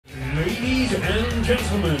and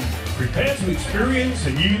gentlemen, prepare to experience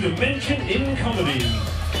a new dimension in comedy.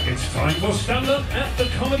 It's time for stand-up at the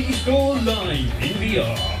Comedy Store live in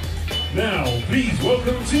VR. Now, please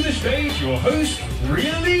welcome to the stage your host,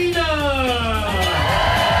 Rialina!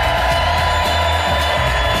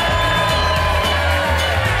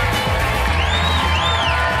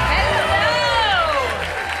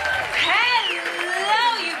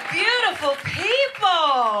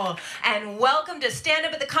 And welcome to Stand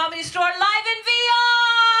Up at the Comedy Store live in VR!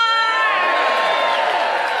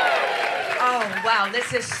 Oh, wow,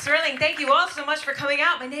 this is thrilling. Thank you all so much for coming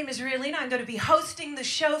out. My name is Rialina. I'm going to be hosting the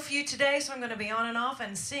show for you today, so I'm going to be on and off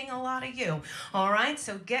and seeing a lot of you. All right,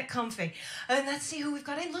 so get comfy. And let's see who we've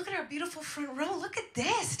got in. Look at our beautiful front row. Look at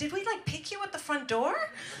this. Did we, pick you at the front door?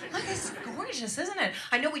 Look, it's gorgeous, isn't it?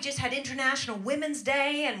 I know we just had International Women's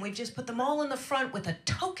Day, and we've just put them all in the front with a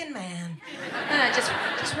token man.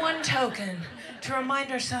 Just one token to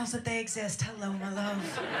remind ourselves that they exist. Hello, my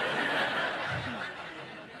love.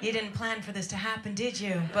 You didn't plan for this to happen, did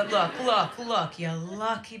you? But look, you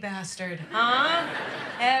lucky bastard, huh?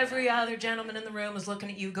 Every other gentleman in the room is looking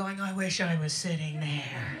at you going, I wish I was sitting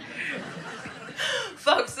there.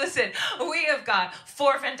 Folks, listen, we have got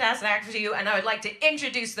 4 fantastic actors for you, and I would like to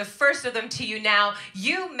introduce the first of them to you now.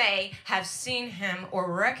 You may have seen him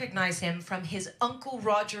or recognize him from his Uncle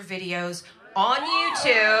Roger videos on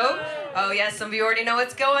YouTube. Oh yes, some of you already know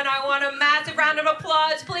what's going on. I want a massive round of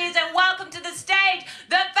applause, please, and welcome to the stage,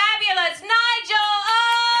 the fabulous Nigel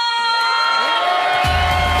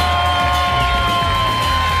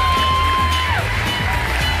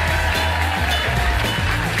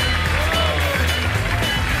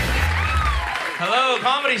Hello,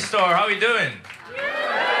 Comedy Store. How are you doing?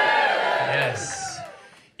 Yes.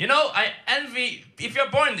 You know, I envy... If you're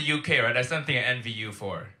born in the UK, right, that's something I envy you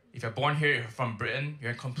for. If you're born here from Britain,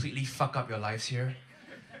 you're gonna completely fuck up your lives here.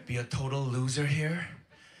 Be a total loser here.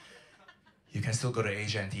 You can still go to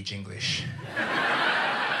Asia and teach English.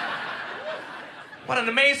 What an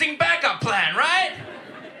amazing backup plan, right?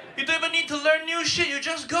 You don't even need to learn new shit, you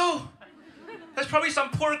just go. There's probably some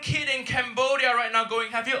poor kid in Cambodia right now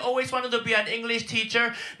going, have you always wanted to be an English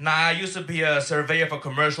teacher? Nah, I used to be a surveyor for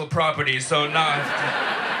commercial properties, so now I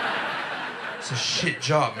have to... It's a shit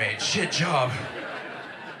job, mate, shit job.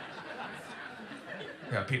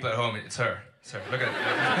 Yeah, people at home, it's her. It's her. Look at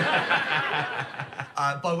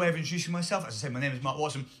it. By way of introducing myself, as I say, my name is Mark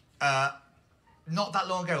Watson. Not that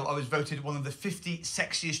long ago, I was voted one of the 50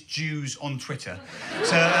 sexiest Jews on Twitter.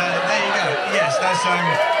 So there you go. Yes, that's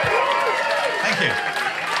thank you.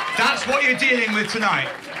 That's what you're dealing with tonight.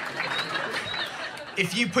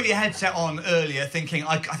 If you put your headset on earlier thinking,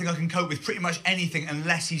 I think I can cope with pretty much anything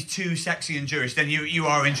unless he's too sexy and Jewish, then you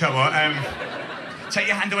are in trouble. Take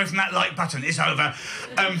your hand away from that like button, it's over.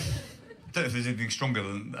 Don't know if there's anything stronger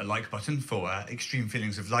than a like button for extreme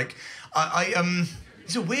feelings of like.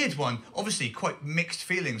 It's a weird one. Obviously, quite mixed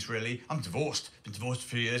feelings, really. I'm divorced. Been divorced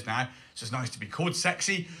for a few years now. It's just nice to be called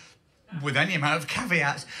sexy, with any amount of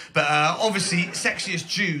caveats. But obviously, sexiest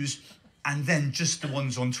Jews, and then just the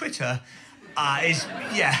ones on Twitter, is,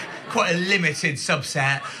 yeah, quite a limited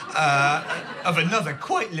subset of another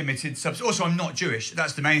quite limited subset. Also, I'm not Jewish.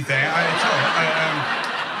 That's the main thing.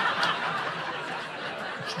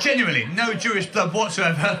 Genuinely, no Jewish blood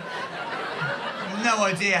whatsoever. No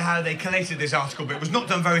idea how they collated this article, but it was not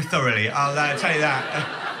done very thoroughly, I'll tell you that.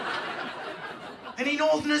 Any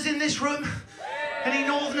Northerners in this room? Any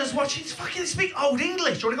Northerners watching? Fucking speak Old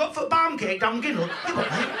English. You want to go for a barn cake down Gindle? You what,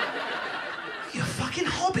 mate? You fucking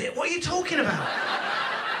hobbit. What are you talking about?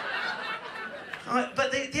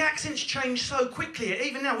 But the accents change so quickly.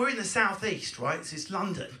 Even now, we're in the southeast, right? It's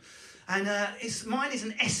London. And mine is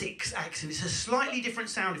an Essex accent. It's a slightly different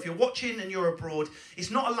sound. If you're watching and you're abroad, it's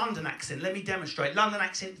not a London accent. Let me demonstrate. London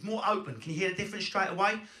accent is more open. Can you hear the difference straight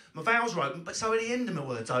away? My vowels are open, but so are the end of my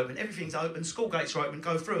words open. Everything's open. School gates are open.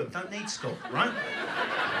 Go through them. Don't need school, right?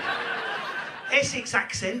 Essex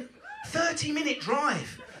accent, 30-minute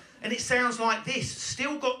drive. And it sounds like this.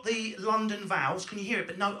 Still got the London vowels. Can you hear it?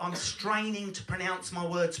 But no, I'm straining to pronounce my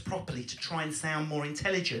words properly to try and sound more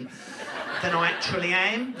intelligent than I actually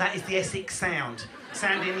am. That is the Essex sound.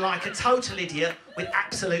 Sounding like a total idiot with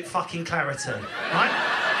absolute fucking clarity. Right?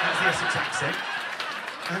 That's the Essex accent.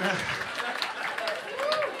 And,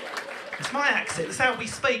 it's my accent. That's how we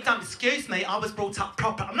speak. Don't excuse me. I was brought up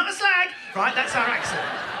proper. I'm not a slag. Right? That's our accent.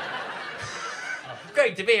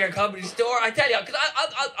 Great to be here at Comedy Store. I tell you, because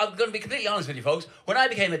I'm going to be completely honest with you folks, when I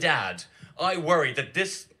became a dad, I worried that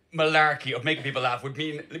this malarkey of making people laugh would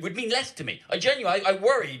mean less to me. I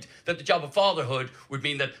worried that the job of fatherhood would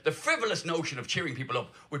mean that the frivolous notion of cheering people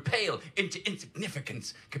up would pale into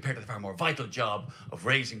insignificance compared to the far more vital job of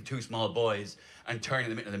raising two small boys and turning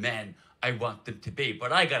them into the men I want them to be.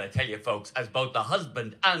 But I gotta tell you, folks, as both the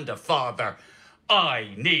husband and the father,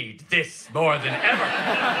 I need this more than ever.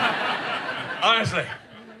 Honestly.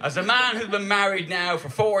 As a man who's been married now for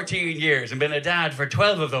 14 years and been a dad for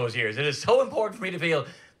 12 of those years, it is so important for me to feel,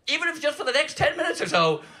 even if it's just for the next 10 minutes or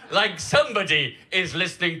so, like somebody is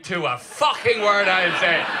listening to a fucking word I'm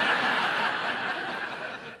saying.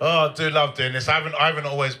 Oh, I do love doing this. I haven't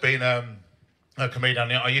always been a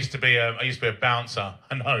comedian. I used to be a bouncer.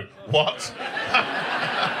 I know. What?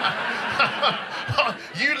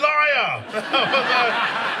 You liar!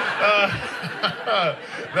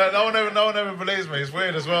 No one ever believes me. It's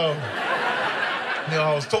weird as well. You know,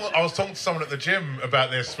 I was talking to someone at the gym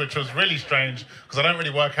about this, which was really strange because I don't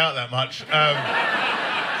really work out that much.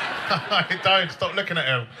 I don't. Stop looking at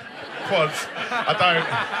him. Quads. I don't.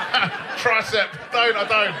 Tricep. I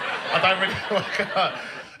don't really work out.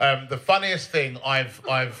 The funniest thing I've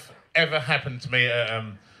ever happened to me at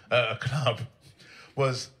a club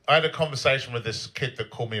was I had a conversation with this kid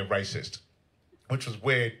that called me a racist, which was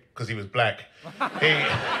weird because he was black. He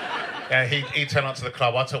turned up to the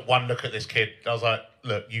club. I took one look at this kid. I was like,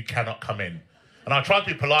 look, you cannot come in. And I tried to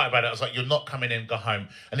be polite about it. I was like, you're not coming in, go home.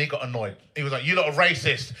 And he got annoyed. He was like, you're not a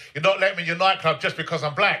racist. You're not letting me in your nightclub just because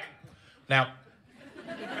I'm black. Now,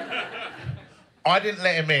 I didn't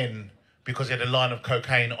let him in because he had a line of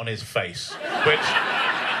cocaine on his face, which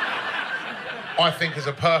I think is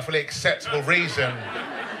a perfectly acceptable reason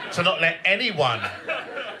to not let anyone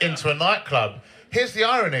into a nightclub. Here's the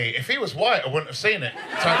irony. If he was white, I wouldn't have seen it.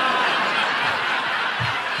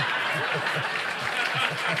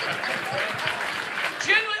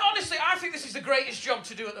 Genuinely, honestly, I think this is the greatest job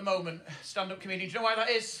to do at the moment, stand-up comedian. Do you know why that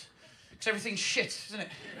is? Because everything's shit, isn't it?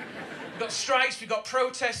 We've got strikes, we've got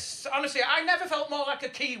protests. Honestly, I never felt more like a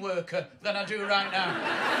key worker than I do right now.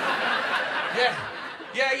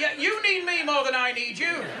 Yeah, you need me more than I need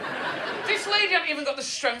you. This lady hasn't even got the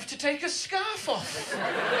strength to take a scarf off.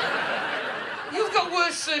 You've got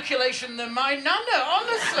worse circulation than my nana,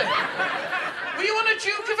 honestly. Were you on a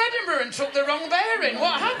Duke of Edinburgh and took the wrong bearing?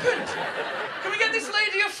 What happened? Can we get this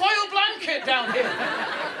lady a foil blanket down here?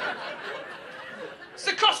 It's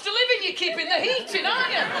the cost of living you're keeping the heat in,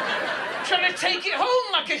 aren't you? Trying to take it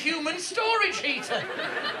home like a human storage heater.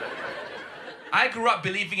 I grew up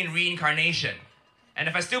believing in reincarnation. And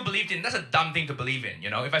if I still believed in, that's a dumb thing to believe in, you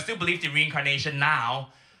know? If I still believed in reincarnation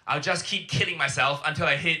now, I'll just keep killing myself until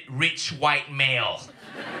I hit rich white male.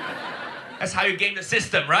 That's how you game the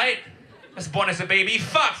system, right? I was born as a baby.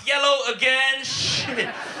 Fuck, yellow again. Shit.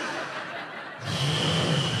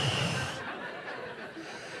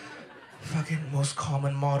 Fucking most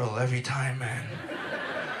common model every time, man.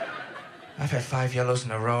 I've had 5 yellows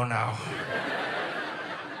in a row now.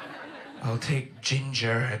 I'll take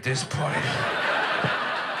ginger at this point.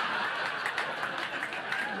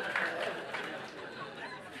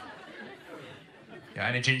 Yeah,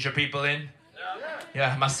 any ginger people in?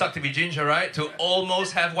 Yeah, must suck to be ginger, right? To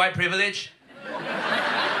almost have white privilege.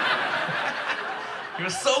 You're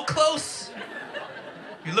so close.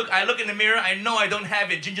 I look in the mirror, I know I don't have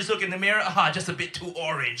it. Gingers look in the mirror, just a bit too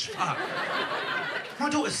orange. Fuck. My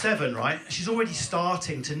daughter's 7, right? She's already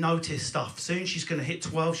starting to notice stuff. Soon she's going to hit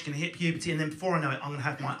 12, she's going to hit puberty, and then before I know it, I'm going to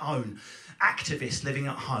have my own activist living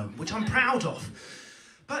at home, which I'm proud of.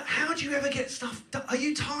 But how do you ever get stuff done? Are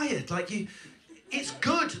you tired? It's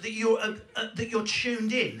good that you're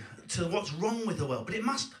tuned in to what's wrong with the world, but it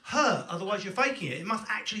must hurt, otherwise you're faking it. It must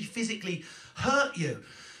actually physically hurt you.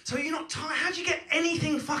 So you're not tired. How do you get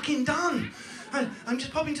anything fucking done? And I'm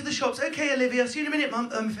just popping to the shops. Okay, Olivia, see you in a minute, Mum.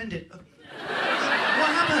 I'm offended. What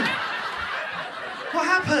happened? What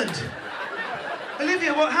happened?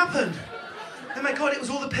 Olivia, what happened? Oh my God, it was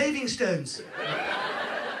all the paving stones.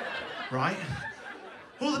 Right?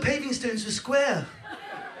 All the paving stones were square.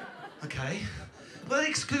 Okay. Well, that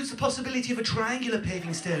excludes the possibility of a triangular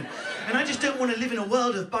paving stone. And I just don't want to live in a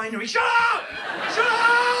world of binary. Shut up! Shut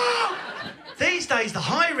up! These days, the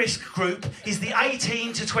high-risk group is the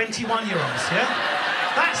 18 to 21-year-olds, yeah?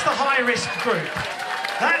 That's the high-risk group.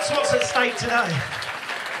 That's what's at stake today.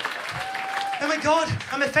 Oh my God,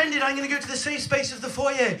 I'm offended. I'm going to go to the safe space of the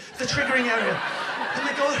foyer, the triggering area. Oh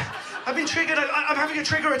my God, I've been triggered. I'm having a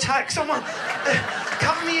trigger attack. Someone,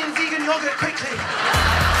 cover me in vegan yogurt quickly.